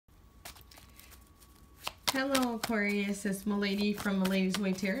Hello Aquarius, it's Maladys from Maladys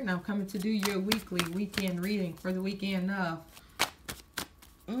Way Tarot, and I'm coming to do your weekly weekend reading for the weekend of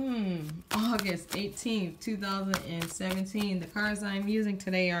August 18th, 2017. The cards I'm using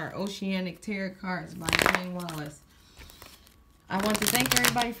today are Oceanic Tarot cards by Jane Wallace. I want to thank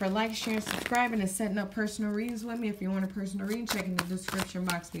everybody for liking, sharing, subscribing, and setting up personal readings with me. If you want a personal reading, check in the description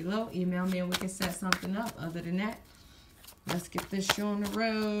box below. Email me and we can set something up. Other than that, let's get this show on the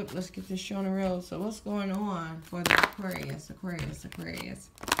road. So what's going on for the Aquarius?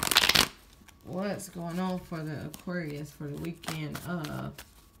 What's going on for the Aquarius for the weekend of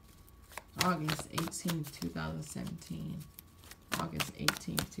August 18th, 2017? August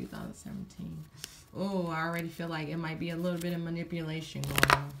 18th, 2017. Oh, I already feel like it might be a little bit of manipulation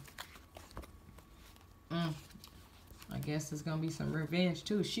going on. I guess it's going to be some revenge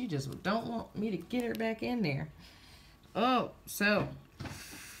too. She just don't want me to get her back in there. Oh, so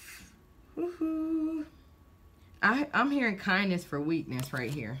I'm hearing kindness for weakness right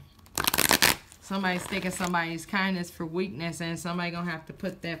here. Somebody's taking somebody's kindness for weakness, and somebody gonna have to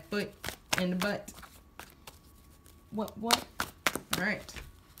put that foot in the butt. What? All right.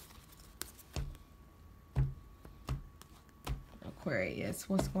 Aquarius,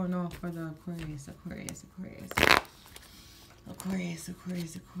 what's going on for the Aquarius for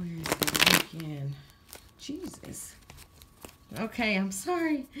the weekend? Jesus. Okay, I'm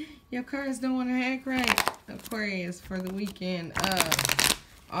sorry. Your cards don't want to act right. Aquarius for the weekend of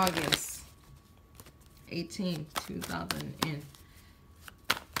August 18th,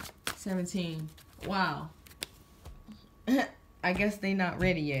 2017. Wow. I guess they not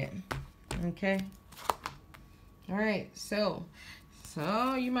ready yet. Okay. All right. So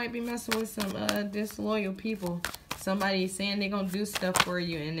you might be messing with some disloyal people. Somebody saying they're going to do stuff for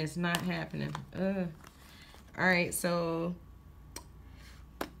you and it's not happening. All right. So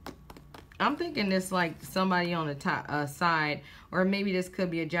I'm thinking this like somebody on the top side, or maybe this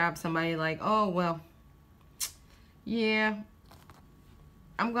could be a job. Somebody like, oh, well, yeah,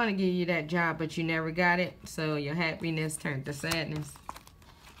 I'm going to give you that job, but you never got it. So your happiness turned to sadness.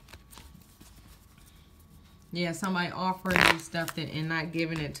 Yeah, somebody offering you stuff and not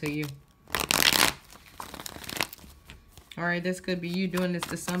giving it to you. All right, this could be you doing this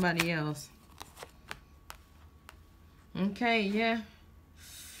to somebody else. Okay, yeah.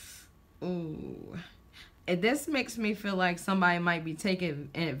 Ooh. And this makes me feel like somebody might be taking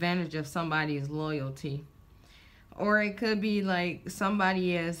advantage of somebody's loyalty. Or it could be like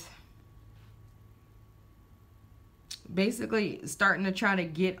somebody is basically starting to try to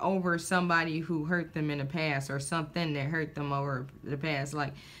get over somebody who hurt them in the past, or something that hurt them over the past,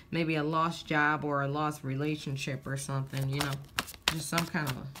 like maybe a lost job or a lost relationship or something, you know, just some kind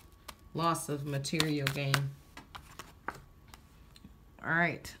of loss of material gain. All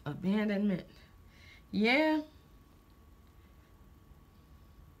right, abandonment. Yeah,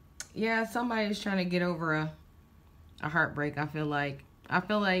 somebody's trying to get over a heartbreak. I feel like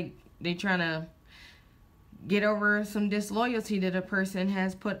they're trying to get over some disloyalty that a person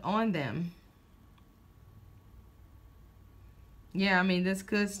has put on them. Yeah, I mean, this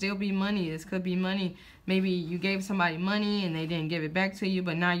could still be money. This could be money. Maybe you gave somebody money and they didn't give it back to you,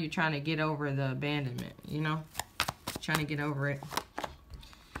 but now you're trying to get over the abandonment, you know? Trying to get over it.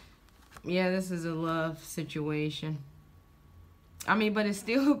 Yeah, this is a love situation. I mean, but it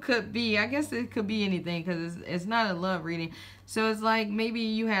still could be, I guess it could be anything, because it's not a love reading. So it's like maybe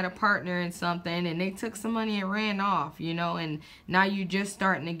you had a partner in something and they took some money and ran off, you know, and now you just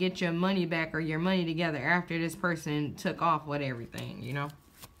starting to get your money back or your money together after this person took off with everything, you know.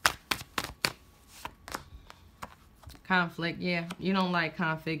 Conflict, yeah. You don't like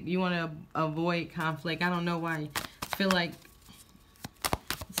conflict. You want to avoid conflict. I don't know why. I feel like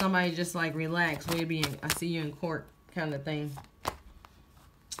somebody just like relax. Maybe I see you in court kind of thing.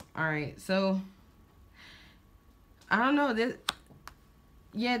 All right, so I don't know, this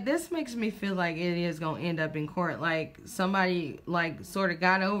makes me feel like it is gonna end up in court. Like somebody like sort of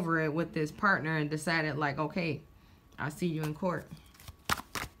got over it with this partner and decided like, okay, I see you in court.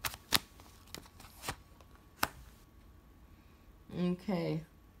 Okay.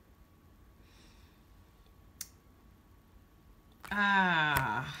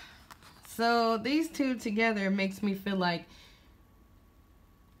 So these two together makes me feel like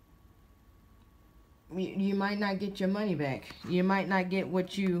you might not get your money back. You might not get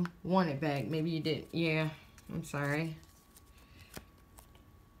what you wanted back. Maybe you did. Yeah, I'm sorry.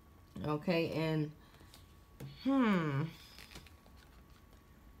 Okay, and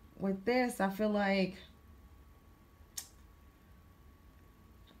with this, I feel like,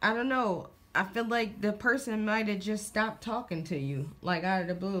 I don't know. I feel like the person might have just stopped talking to you, like out of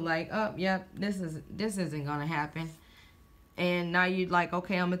the blue, like, oh, yep, this isn't gonna happen. And now you're like,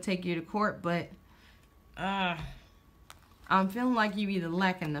 okay, I'm gonna take you to court, but I'm feeling like you either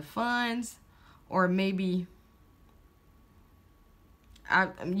lacking the funds, or maybe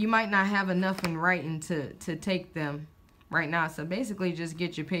you might not have enough in writing to take them right now. So basically just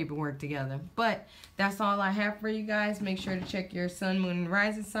get your paperwork together. But that's all I have for you guys. Make sure to check your sun, moon, and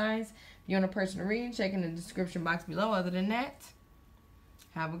rising signs. If you want a personal reading, check in the description box below. Other than that,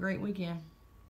 have a great weekend.